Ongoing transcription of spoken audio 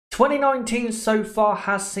2019 so far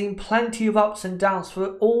has seen plenty of ups and downs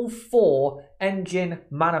for all four engine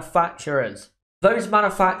manufacturers. Those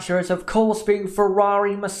manufacturers, of course, being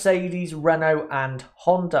Ferrari, Mercedes, Renault and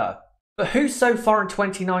Honda. But who so far in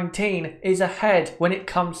 2019 is ahead when it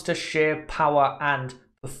comes to sheer power and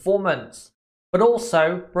performance, but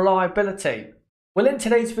also reliability? Well, in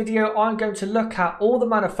today's video, I'm going to look at all the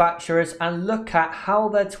manufacturers and look at how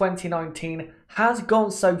their 2019 has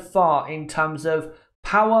gone so far in terms of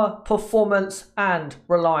power, performance and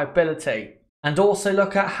reliability, and also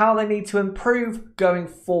look at how they need to improve going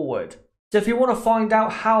forward. So if you want to find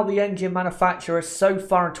out how the engine manufacturers so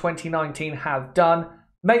far in 2019 have done,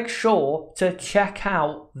 make sure to check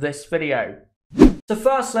out this video. So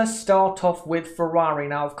first, let's start off with Ferrari.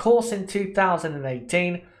 Now, of course, in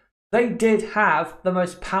 2018, they did have the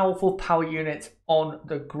most powerful power unit on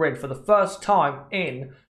the grid for the first time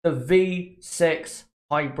in the V6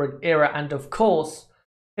 hybrid era. And of course,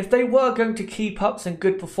 if they were going to keep up some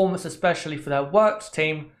good performance, especially for their works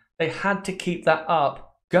team, they had to keep that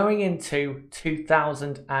up going into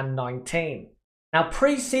 2019. Now,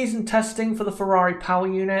 pre-season testing for the Ferrari power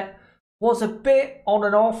unit was a bit on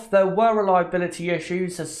and off. There were reliability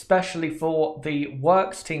issues, especially for the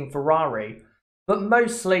works team Ferrari, but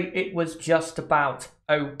mostly it was just about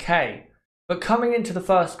okay. But coming into the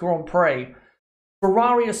first Grand Prix,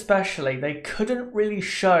 Ferrari especially, they couldn't really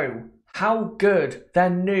show how good their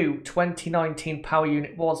new 2019 power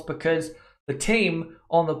unit was, because the team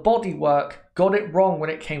on the bodywork got it wrong when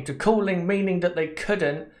it came to cooling, meaning that they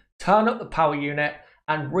couldn't turn up the power unit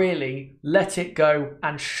and really let it go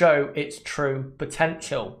and show its true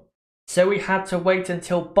potential. So we had to wait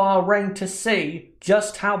until Bahrain to see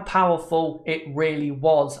just how powerful it really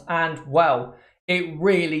was, and well, it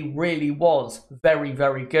really was very,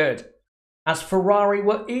 very good. As Ferrari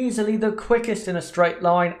were easily the quickest in a straight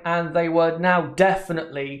line, and they were now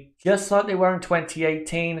definitely, just like they were in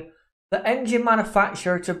 2018, the engine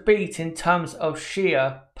manufacturer to beat in terms of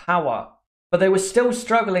sheer power. But they were still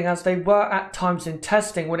struggling, as they were at times in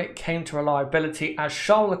testing when it came to reliability, as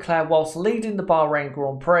Charles Leclerc, whilst leading the Bahrain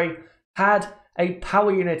Grand Prix, had a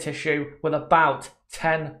power unit issue with about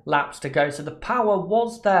 10 laps to go. So the power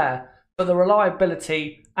was there, but the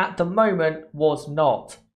reliability at the moment was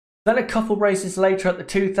not. Then a couple races later at the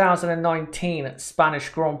 2019 Spanish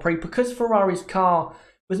Grand Prix, because Ferrari's car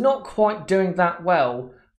was not quite doing that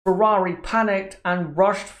well, Ferrari panicked and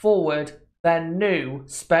rushed forward their new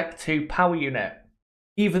Spec 2 power unit.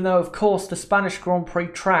 Even though, of course, the Spanish Grand Prix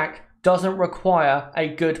track doesn't require a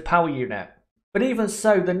good power unit. But even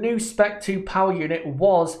so, the new Spec 2 power unit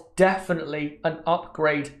was definitely an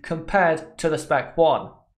upgrade compared to the Spec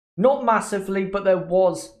 1. Not massively, but there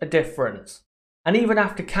was a difference. And even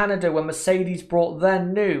after Canada, when Mercedes brought their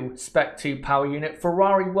new Spec 2 power unit,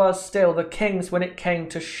 Ferrari were still the kings when it came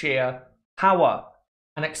to sheer power.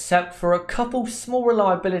 And except for a couple small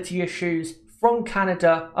reliability issues from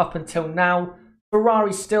Canada up until now,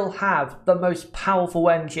 Ferrari still have the most powerful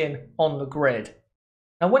engine on the grid.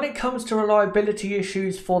 Now, when it comes to reliability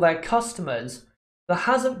issues for their customers, there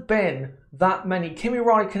hasn't been that many. Kimi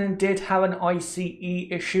Raikkonen did have an ICE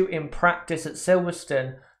issue in practice at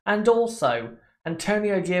Silverstone, and also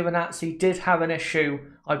Antonio Giovinazzi did have an issue,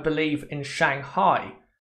 I believe, in Shanghai.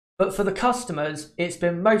 But for the customers, it's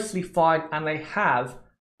been mostly fine, and they have,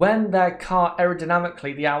 when their car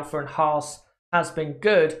aerodynamically, the Alfa and Haas, has been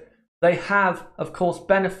good, they have, of course,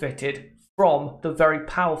 benefited from the very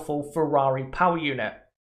powerful Ferrari power unit.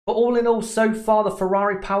 But all in all, so far, the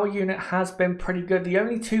Ferrari power unit has been pretty good. The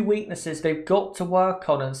only two weaknesses they've got to work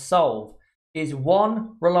on and solve is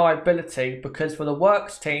one, reliability, because for the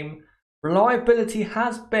works team, reliability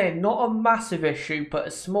has been not a massive issue, but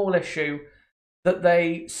a small issue that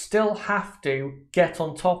they still have to get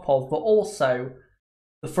on top of. But also,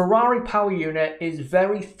 the Ferrari power unit is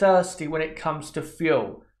very thirsty when it comes to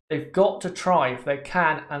fuel. They've got to try, if they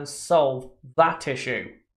can, and solve that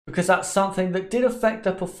issue, because that's something that did affect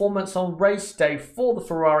their performance on race day for the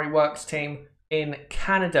Ferrari works team in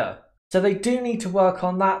Canada. So they do need to work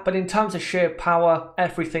on that, but in terms of sheer power,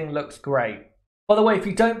 everything looks great. By the way, if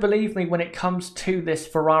you don't believe me when it comes to this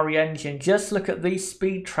Ferrari engine, just look at these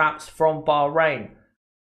speed traps from Bahrain.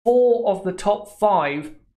 4 of the top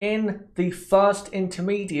 5 in the first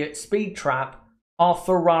intermediate speed trap are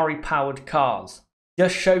Ferrari powered cars.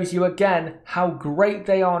 Just shows you again how great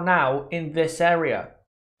they are now in this area.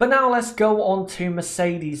 But now let's go on to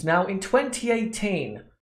Mercedes. Now, in 2018,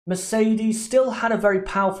 Mercedes still had a very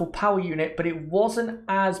powerful power unit, but it wasn't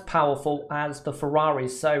as powerful as the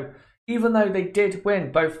Ferraris. So even though they did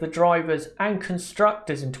win both the drivers and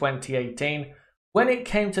constructors in 2018, when it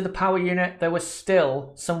came to the power unit, there was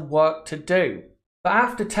still some work to do. But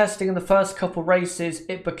after testing in the first couple races,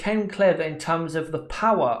 it became clear that in terms of the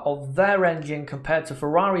power of their engine compared to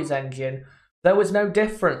Ferrari's engine, there was no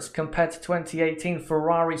difference compared to 2018.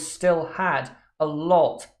 Ferrari still had a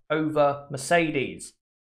lot over Mercedes.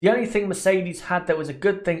 The only thing Mercedes had that was a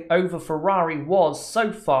good thing over Ferrari was,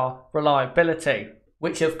 so far, reliability,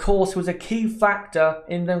 which of course was a key factor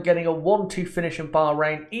in them getting a 1-2 finish in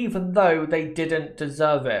Bahrain, even though they didn't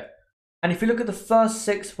deserve it. And if you look at the first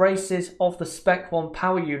 6 races of the Spec 1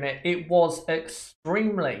 power unit, it was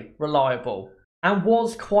extremely reliable and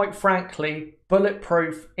was, quite frankly,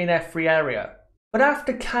 bulletproof in every area. But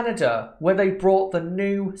after Canada, where they brought the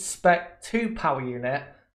new Spec 2 power unit,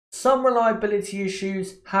 some reliability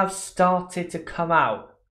issues have started to come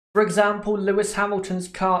out. For example, Lewis Hamilton's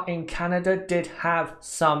car in Canada did have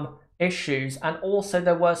some issues, and also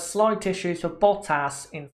there were slight issues for Bottas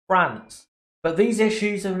in France. But these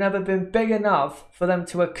issues have never been big enough for them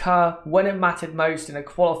to occur when it mattered most in a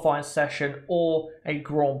qualifying session or a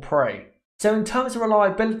Grand Prix. So in terms of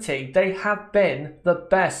reliability, they have been the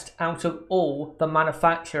best out of all the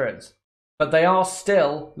manufacturers. But they are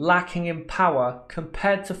still lacking in power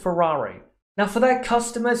compared to Ferrari. Now for their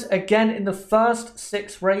customers, again in the first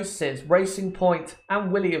 6 races, Racing Point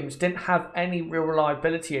and Williams didn't have any real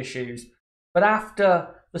reliability issues. But after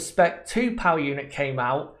the Spec 2 power unit came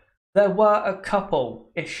out, there were a couple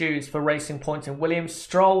issues for Racing Point and Williams.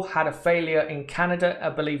 Stroll had a failure in Canada, I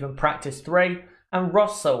believe in practice 3, and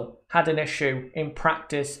Russell had an issue in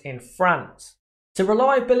practice in France. So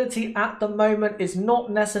reliability at the moment is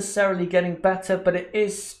not necessarily getting better, but it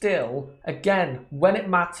is still, again, when it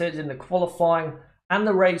matters in the qualifying and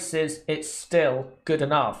the races, it's still good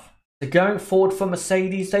enough. So going forward for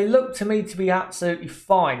Mercedes, they look to me to be absolutely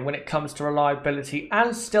fine when it comes to reliability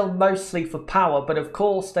and still mostly for power, but of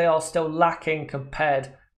course they are still lacking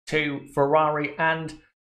compared to Ferrari. And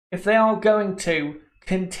if they are going to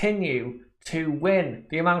continue to win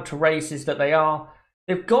the amount of races that they are,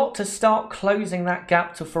 they've got to start closing that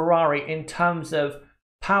gap to Ferrari in terms of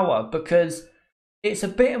power, because it's a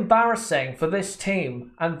bit embarrassing for this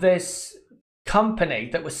team and this company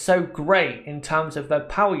that was so great in terms of their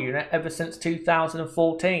power unit ever since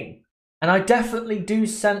 2014. And I definitely do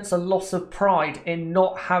sense a loss of pride in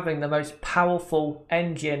not having the most powerful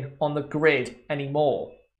engine on the grid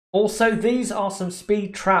anymore. Also, these are some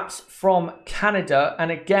speed traps from Canada,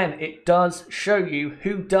 and again, it does show you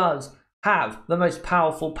who does have the most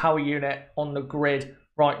powerful power unit on the grid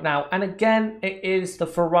right now. And again, it is the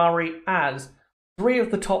Ferrari, as 3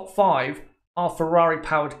 of the top 5 are Ferrari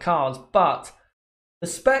powered cars, but the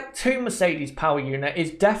Spec 2 Mercedes power unit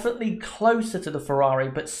is definitely closer to the Ferrari,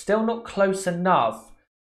 but still not close enough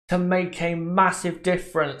to make a massive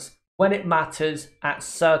difference when it matters at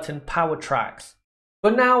certain power tracks.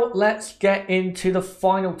 But now let's get into the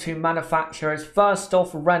final 2 manufacturers. First off,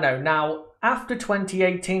 Renault. Now, after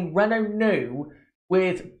 2018, Renault knew,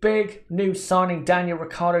 with big new signing Daniel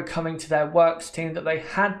Ricciardo coming to their works team, that they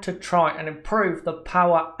had to try and improve the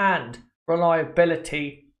power and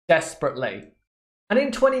reliability desperately. And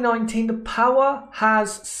in 2019, the power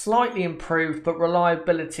has slightly improved, but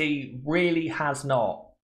reliability really has not.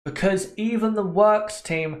 Because even the works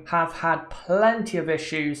team have had plenty of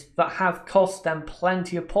issues that have cost them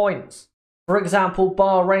plenty of points. For example,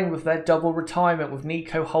 Bahrain with their double retirement with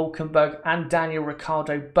Nico Hülkenberg and Daniel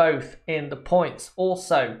Ricciardo both in the points.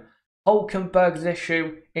 Also, Hülkenberg's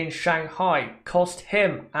issue in Shanghai cost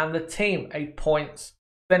him and the team a points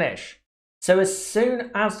finish. So as soon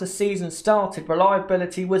as the season started,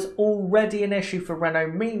 reliability was already an issue for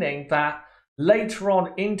Renault, meaning that later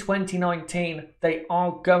on in 2019, they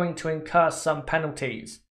are going to incur some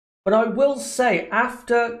penalties. But I will say,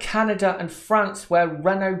 after Canada and France, where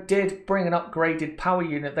Renault did bring an upgraded power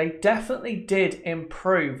unit, they definitely did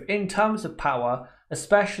improve in terms of power,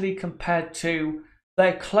 especially compared to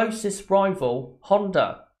their closest rival,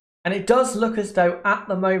 Honda. And it does look as though at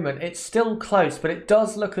the moment, it's still close, but it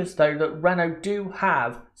does look as though that Renault do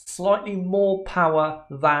have slightly more power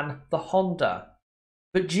than the Honda.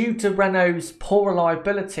 But due to Renault's poor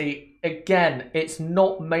reliability, again, it's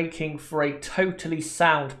not making for a totally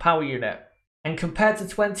sound power unit. And compared to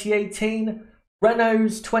 2018,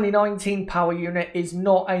 Renault's 2019 power unit is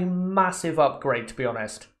not a massive upgrade, to be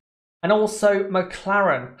honest. And also,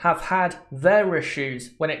 McLaren have had their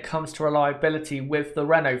issues when it comes to reliability with the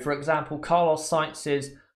Renault. For example, Carlos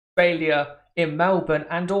Sainz's failure in Melbourne,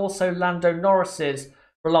 and also Lando Norris's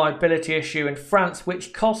reliability issue in France,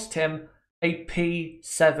 which cost him a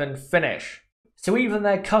P7 finish. So even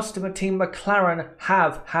their customer team McLaren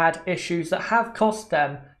have had issues that have cost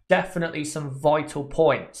them definitely some vital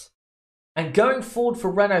points. And going forward for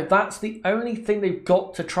Renault, that's the only thing they've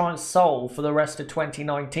got to try and solve for the rest of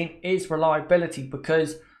 2019 is reliability,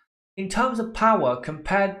 because in terms of power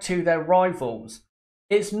compared to their rivals,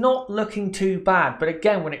 it's not looking too bad. But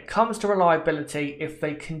again, when it comes to reliability, if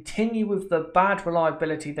they continue with the bad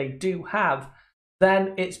reliability they do have,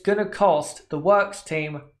 then it's going to cost the Works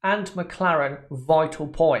team and McLaren vital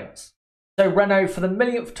points. So Renault, for the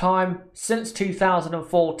millionth time since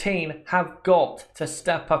 2014, have got to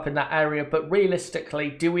step up in that area. But realistically,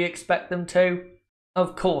 do we expect them to?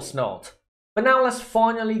 Of course not. But now let's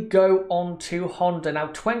finally go on to Honda. Now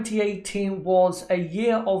 2018 was a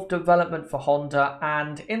year of development for Honda,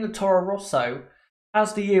 and in the Toro Rosso,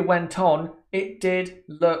 as the year went on, it did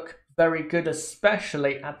look very good,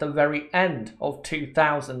 especially at the very end of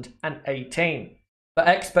 2018. But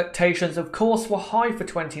expectations, of course, were high for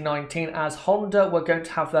 2019, as Honda were going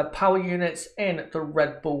to have their power units in the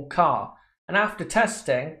Red Bull car. And after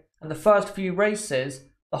testing and the first few races,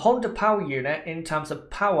 the Honda power unit in terms of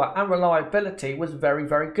power and reliability was very,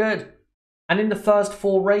 very good. And in the first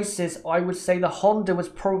 4 races, I would say the Honda was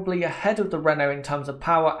probably ahead of the Renault in terms of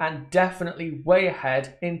power, and definitely way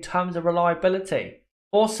ahead in terms of reliability.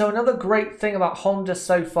 Also, another great thing about Honda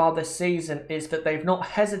so far this season is that they've not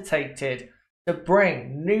hesitated to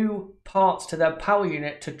bring new parts to their power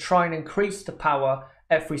unit to try and increase the power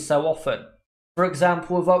every so often. For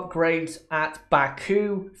example, with upgrades at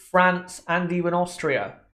Baku, France, and even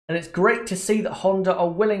Austria. And it's great to see that Honda are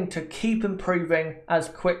willing to keep improving as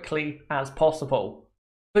quickly as possible.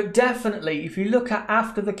 But definitely, if you look at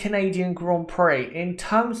after the Canadian Grand Prix, in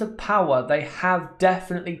terms of power, they have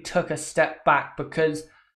definitely took a step back, because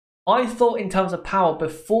I thought in terms of power,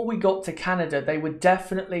 before we got to Canada, they were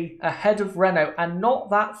definitely ahead of Renault and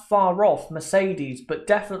not that far off Mercedes, but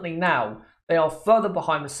definitely now they are further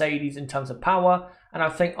behind Mercedes in terms of power, and I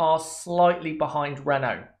think are slightly behind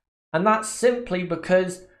Renault. And that's simply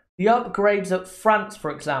because the upgrades at France,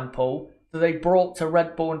 for example, that they brought to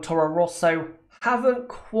Red Bull and Toro Rosso haven't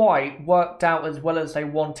quite worked out as well as they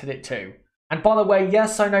wanted it to. And by the way,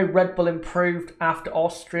 yes, I know Red Bull improved after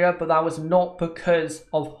Austria, but that was not because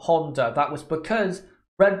of Honda. That was because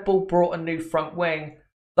Red Bull brought a new front wing.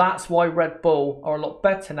 That's why Red Bull are a lot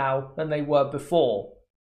better now than they were before.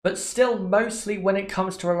 But still, mostly when it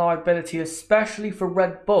comes to reliability, especially for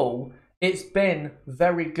Red Bull, it's been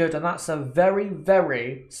very good. And that's a very,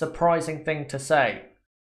 very surprising thing to say.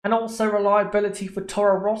 And also reliability for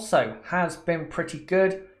Toro Rosso has been pretty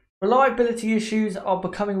good. Reliability issues are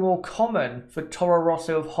becoming more common for Toro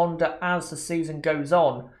Rosso of Honda as the season goes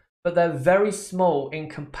on, but they're very small in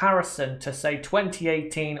comparison to, say,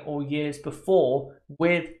 2018 or years before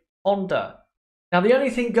with Honda. Now, the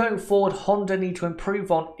only thing going forward Honda need to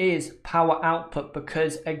improve on is power output,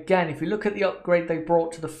 because, again, if you look at the upgrade they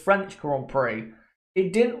brought to the French Grand Prix,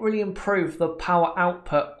 it didn't really improve the power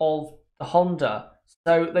output of the Honda.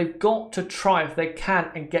 So they've got to try, if they can,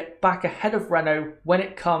 and get back ahead of Renault when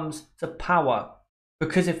it comes to power.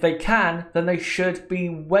 Because if they can, then they should be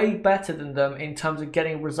way better than them in terms of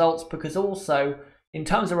getting results, because also, in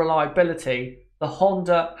terms of reliability, the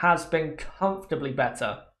Honda has been comfortably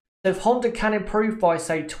better. So if Honda can improve by,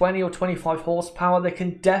 say, 20 or 25 horsepower, they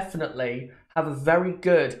can definitely have a very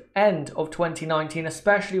good end of 2019,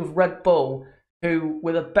 especially with Red Bull, who,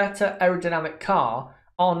 with a better aerodynamic car,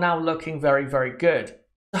 are now looking very, very good.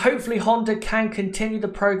 So hopefully Honda can continue the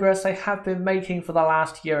progress they have been making for the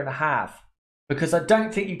last year and a half. Because I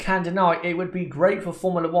don't think you can deny it would be great for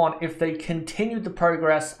Formula 1 if they continued the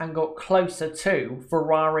progress and got closer to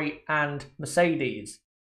Ferrari and Mercedes.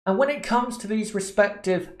 And when it comes to these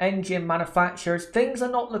respective engine manufacturers, things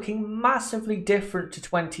are not looking massively different to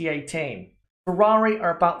 2018. Ferrari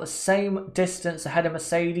are about the same distance ahead of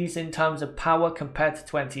Mercedes in terms of power compared to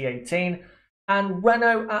 2018. And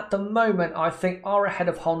Renault at the moment, I think, are ahead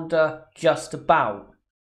of Honda just about.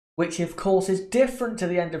 Which, of course, is different to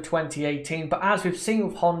the end of 2018. But as we've seen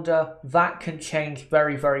with Honda, that can change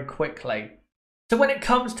very, very quickly. So when it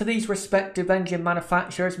comes to these respective engine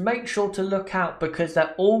manufacturers, make sure to look out, because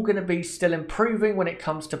they're all going to be still improving when it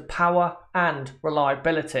comes to power and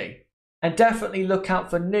reliability. And definitely look out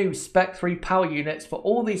for new Spec 3 power units for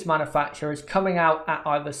all these manufacturers coming out at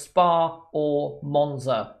either Spa or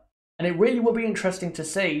Monza. And it really will be interesting to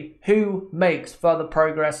see who makes further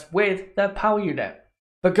progress with their power unit.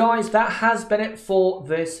 But guys, that has been it for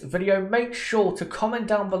this video. Make sure to comment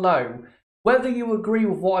down below whether you agree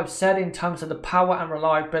with what I've said in terms of the power and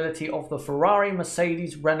reliability of the Ferrari,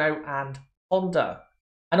 Mercedes, Renault and Honda.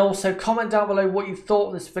 And also comment down below what you thought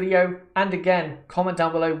of this video. And again, comment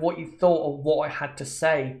down below what you thought of what I had to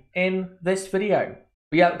say in this video.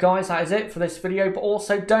 But yeah, guys, that is it for this video. But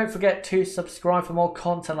also, don't forget to subscribe for more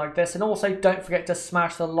content like this. And also, don't forget to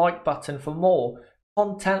smash the like button for more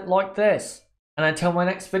content like this. And until my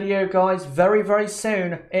next video, guys, very, very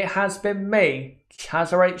soon, it has been me,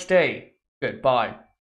 Chazza HD. Goodbye.